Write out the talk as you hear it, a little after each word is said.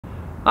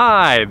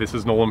Hi, this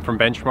is Nolan from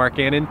Benchmark,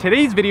 and in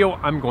today's video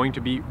I'm going to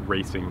be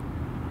racing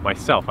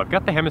myself. I've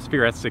got the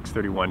Hemisphere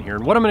S631 here,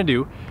 and what I'm going to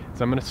do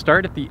is I'm going to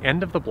start at the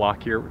end of the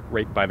block here,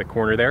 right by the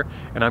corner there,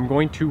 and I'm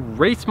going to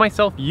race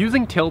myself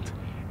using tilt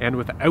and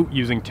without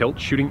using tilt,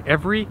 shooting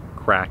every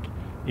crack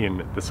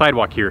in the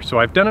sidewalk here. So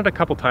I've done it a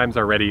couple times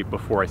already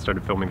before I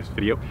started filming this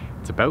video.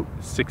 It's about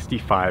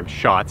 65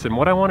 shots, and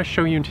what I want to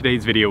show you in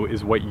today's video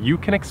is what you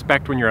can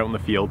expect when you're out in the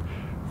field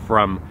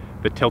from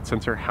the tilt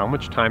sensor, how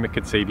much time it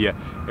could save you,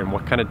 and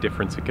what kind of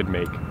difference it could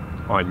make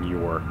on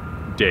your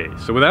day.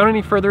 So without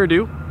any further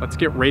ado, let's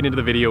get right into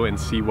the video and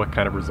see what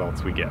kind of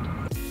results we get.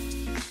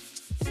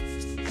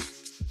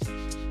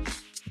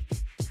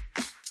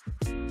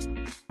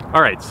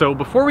 All right, so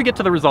before we get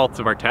to the results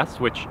of our test,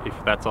 which if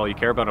that's all you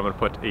care about, I'm gonna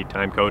put a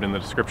time code in the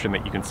description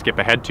that you can skip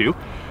ahead to.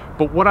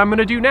 But what I'm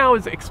gonna do now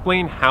is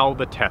explain how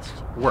the test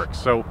works.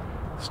 So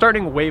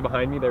starting way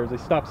behind me, there's a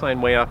stop sign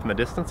way off in the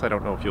distance. I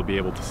don't know if you'll be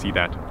able to see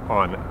that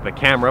on the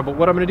camera, but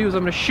what I'm gonna do is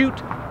I'm gonna shoot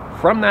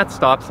from that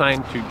stop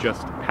sign to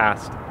just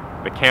past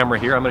the camera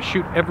here. I'm gonna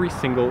shoot every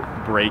single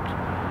break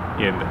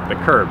in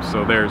the curb.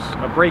 So there's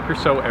a break or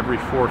so every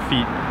 4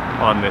 feet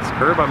on this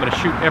curve. I'm gonna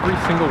shoot every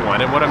single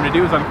one, and what I'm gonna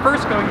do is I'm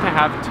first going to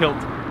have tilt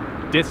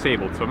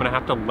disabled. So I'm gonna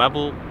have to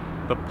level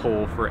the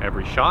pole for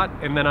every shot,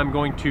 and then I'm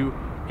going to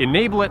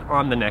enable it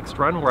on the next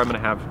run where I'm gonna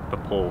have the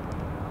pole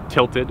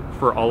tilted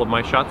for all of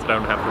my shots, so I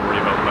don't have to worry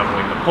about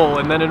leveling the pole.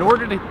 And then in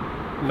order to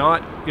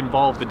not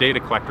involve the data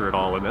collector at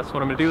all in this,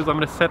 what I'm gonna do is I'm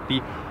gonna set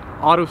the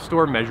auto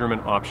store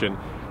measurement option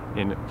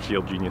in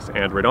Field Genius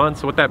Android on.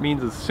 So what that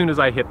means is as soon as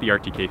I hit the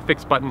RTK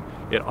fix button,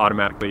 it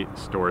automatically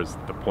stores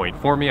the point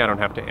for me. I don't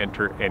have to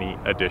enter any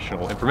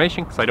additional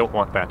information because I don't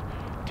want that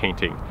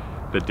tainting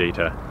the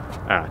data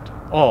at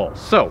all.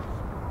 So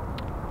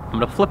I'm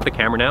gonna flip the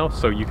camera now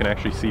so you can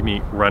actually see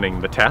me running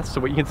the test.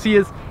 So what you can see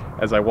is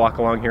as I walk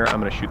along here, I'm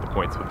gonna shoot the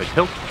points with a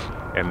tilt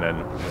and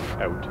then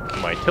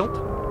without my tilt.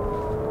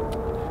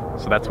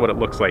 So that's what it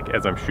looks like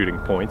as I'm shooting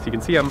points. You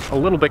can see I'm a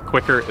little bit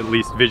quicker, at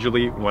least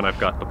visually, when I've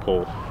got the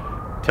pole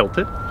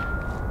tilted.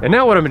 And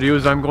now what I'm gonna do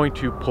is I'm going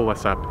to pull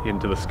us up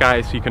into the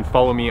sky so you can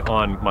follow me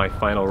on my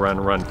final run,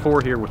 run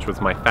 4 here, which was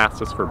my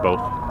fastest for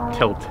both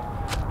tilt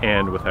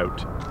and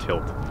without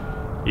tilt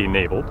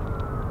enabled.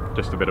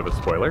 Just a bit of a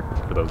spoiler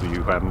for those of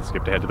you who haven't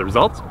skipped ahead to the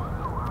results.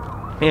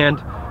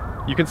 And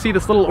you can see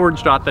this little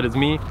orange dot that is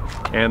me,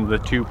 and the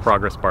 2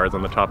 progress bars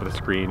on the top of the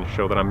screen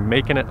show that I'm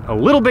making it a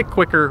little bit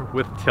quicker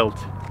with tilt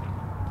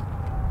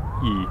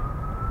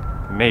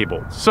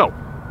enabled. So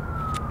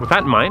with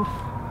that in mind,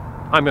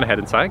 I'm gonna head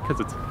inside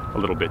because it's a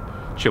little bit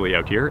chilly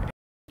out here.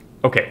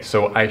 Okay,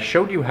 so I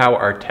showed you how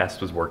our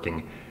test was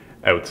working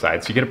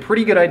outside, so you get a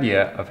pretty good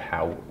idea of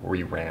how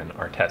we ran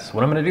our test. So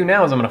what I'm gonna do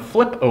now is I'm gonna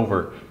flip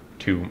over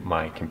to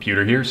my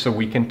computer here so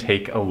we can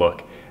take a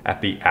look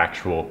at the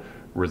actual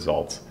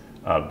results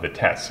of the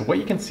test. So what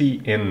you can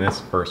see in this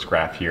first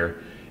graph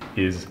here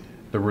is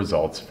the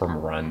results from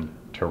run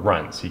to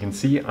run. So you can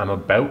see I'm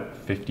about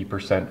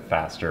 50%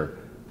 faster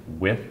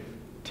with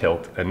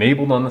tilt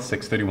enabled on the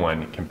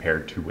 631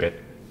 compared to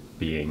it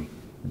being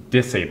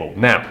disabled.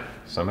 Now,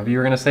 some of you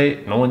are gonna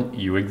say, Nolan,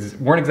 you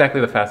weren't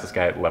exactly the fastest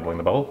guy at leveling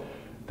the bubble.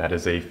 That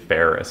is a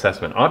fair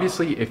assessment.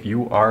 Obviously, if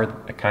you are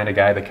the kind of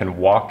guy that can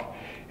walk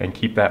and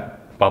keep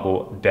that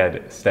bubble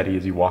dead steady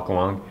as you walk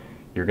along,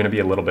 you're gonna be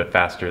a little bit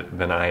faster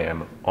than I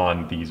am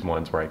on these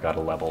ones where I gotta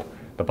level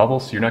the bubble.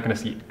 So you're not gonna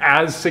see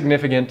as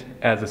significant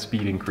as a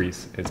speed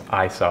increase as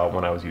I saw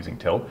when I was using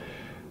tilt.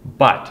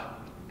 But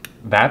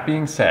that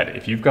being said,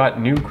 if you've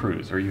got new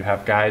crews or you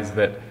have guys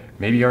that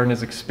maybe aren't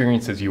as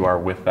experienced as you are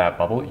with that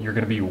bubble, you're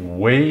gonna be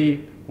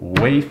way,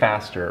 way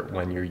faster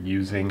when you're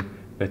using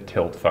the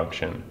tilt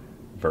function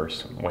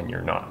versus when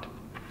you're not.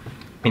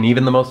 And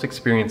even the most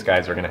experienced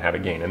guys are gonna have a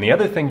gain. And the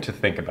other thing to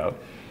think about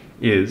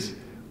is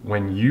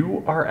when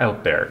you are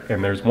out there,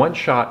 and there's one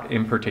shot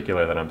in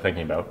particular that I'm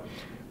thinking about,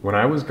 when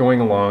I was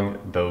going along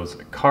those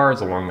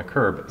cars along the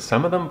curb,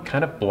 some of them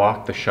kind of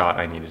blocked the shot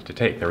I needed to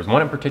take. There was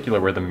one in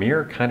particular where the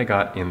mirror kind of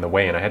got in the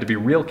way, and I had to be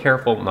real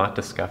careful not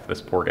to scuff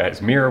this poor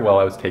guy's mirror while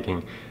I was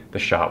taking the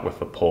shot with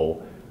the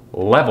pole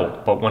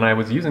leveled. But when I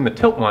was using the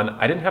tilt one,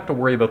 I didn't have to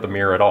worry about the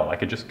mirror at all. I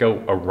could just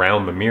go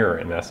around the mirror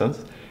in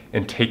essence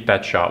and take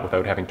that shot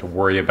without having to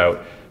worry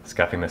about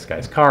scuffing this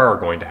guy's car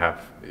or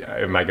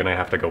am I gonna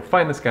have to go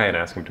find this guy and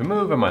ask him to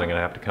move? Am I gonna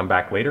have to come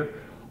back later?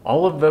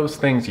 All of those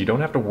things you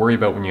don't have to worry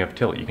about when you have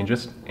tilt. You can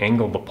just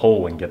angle the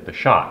pole and get the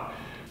shot.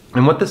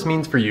 And what this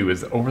means for you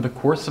is over the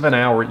course of an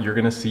hour, you're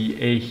gonna see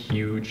a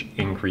huge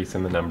increase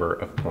in the number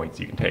of points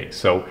you can take.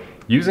 So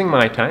using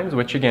my times,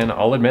 which again,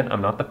 I'll admit,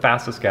 I'm not the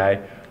fastest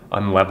guy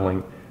on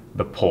leveling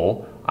the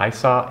pole, I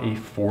saw a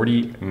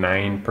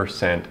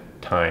 49%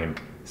 time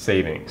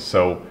saving.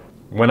 So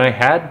when I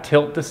had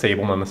tilt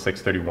disabled on the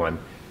 631,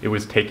 it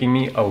was taking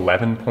me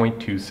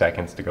 11.2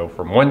 seconds to go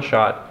from one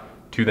shot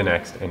to the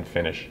next and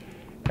finish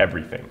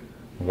everything.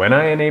 When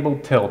I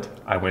enabled tilt,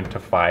 I went to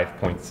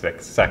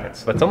 5.6 seconds.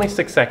 So that's only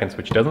 6 seconds,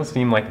 which doesn't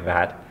seem like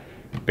that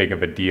big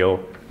of a deal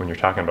when you're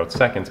talking about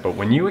seconds, but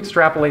when you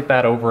extrapolate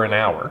that over an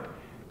hour,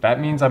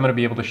 that means I'm gonna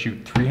be able to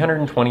shoot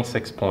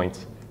 326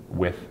 points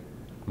with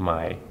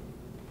my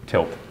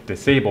tilt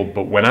disabled.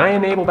 But when I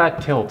enable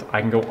that tilt,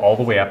 I can go all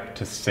the way up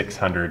to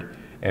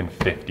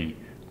 650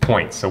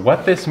 points. So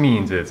what this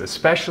means is,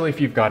 especially if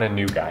you've got a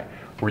new guy,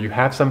 where you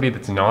have somebody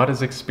that's not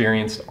as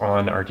experienced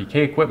on RTK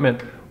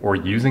equipment or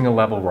using a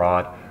level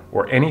rod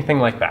or anything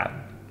like that,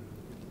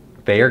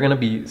 they are going to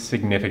be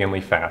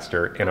significantly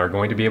faster and are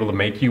going to be able to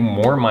make you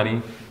more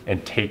money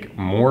and take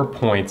more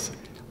points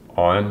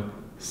on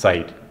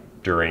site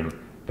during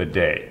the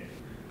day.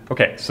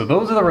 Okay, so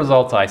those are the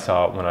results I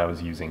saw when I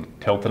was using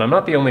tilt, and I'm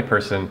not the only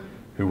person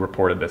who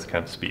reported this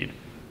kind of speed.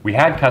 We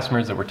had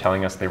customers that were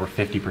telling us they were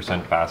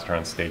 50% faster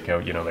on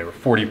stakeout, you know, they were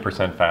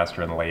 40%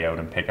 faster in layout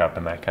and pickup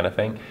and that kind of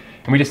thing.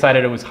 And we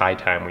decided it was high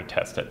time we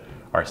test it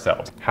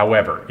ourselves.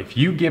 However, if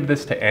you give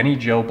this to any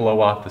Joe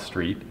Blow off the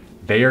street,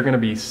 they are going to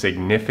be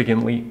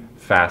significantly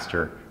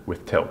faster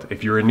with tilt.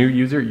 If you're a new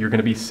user, you're going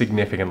to be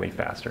significantly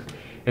faster.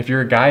 If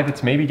you're a guy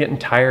that's maybe getting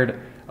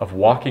tired of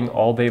walking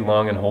all day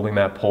long and holding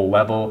that pole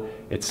level,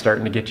 it's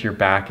starting to get to your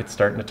back, it's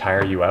starting to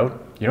tire you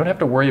out, you don't have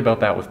to worry about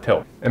that with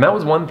tilt. And that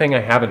was one thing I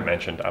haven't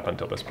mentioned up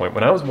until this point.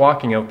 When I was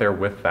walking out there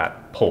with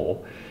that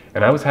pole,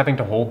 and I was having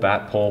to hold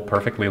that pole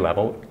perfectly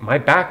level, my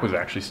back was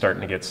actually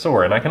starting to get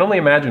sore. And I can only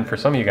imagine for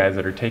some of you guys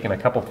that are taking a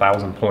couple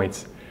thousand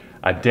points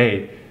a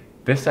day,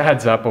 this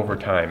adds up over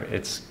time.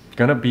 It's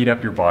gonna beat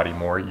up your body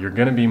more. You're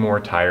gonna be more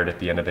tired at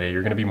the end of the day.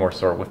 You're gonna be more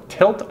sore. With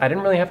tilt, I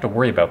didn't really have to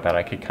worry about that.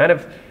 I could kind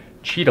of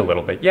cheat a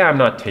little bit. Yeah, I'm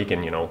not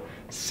taking,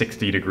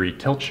 60-degree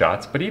tilt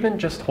shots, but even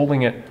just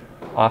holding it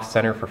off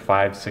center for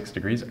 5-6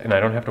 degrees and I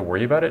don't have to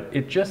worry about it,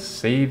 it just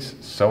saves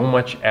so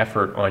much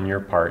effort on your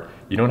part.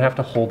 You don't have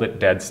to hold it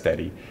dead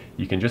steady.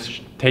 You can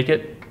just take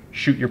it,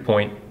 shoot your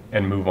point,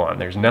 and move on.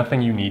 There's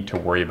nothing you need to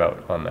worry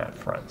about on that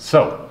front.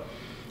 So,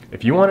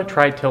 if you want to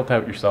try tilt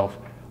out yourself,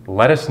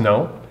 let us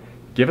know,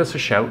 give us a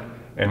shout,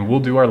 and we'll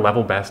do our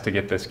level best to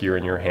get this gear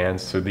in your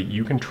hands so that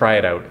you can try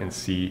it out and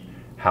see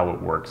how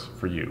it works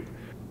for you.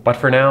 But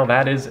for now,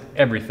 that is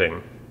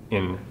everything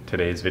in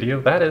today's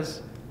video. That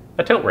is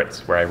a tilt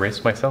race, where I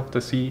raced myself to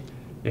see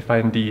if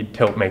indeed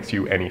tilt makes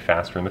you any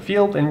faster in the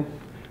field, and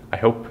I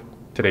hope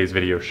today's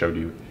video showed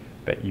you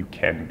that you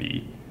can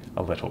be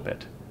a little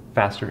bit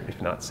faster,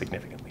 if not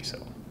significantly so.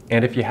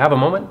 And if you have a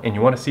moment and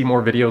you want to see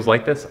more videos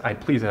like this, I'd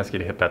please ask you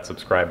to hit that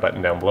subscribe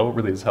button down below. It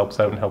really just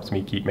helps out and helps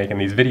me keep making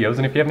these videos.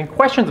 And if you have any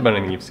questions about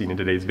anything you've seen in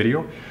today's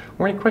video,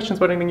 or any questions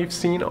about anything you've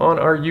seen on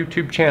our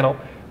YouTube channel,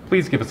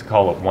 please give us a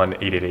call at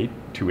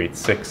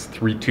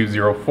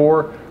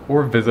 1-888-286-3204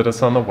 or visit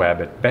us on the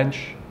web at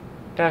bench-mark.ca.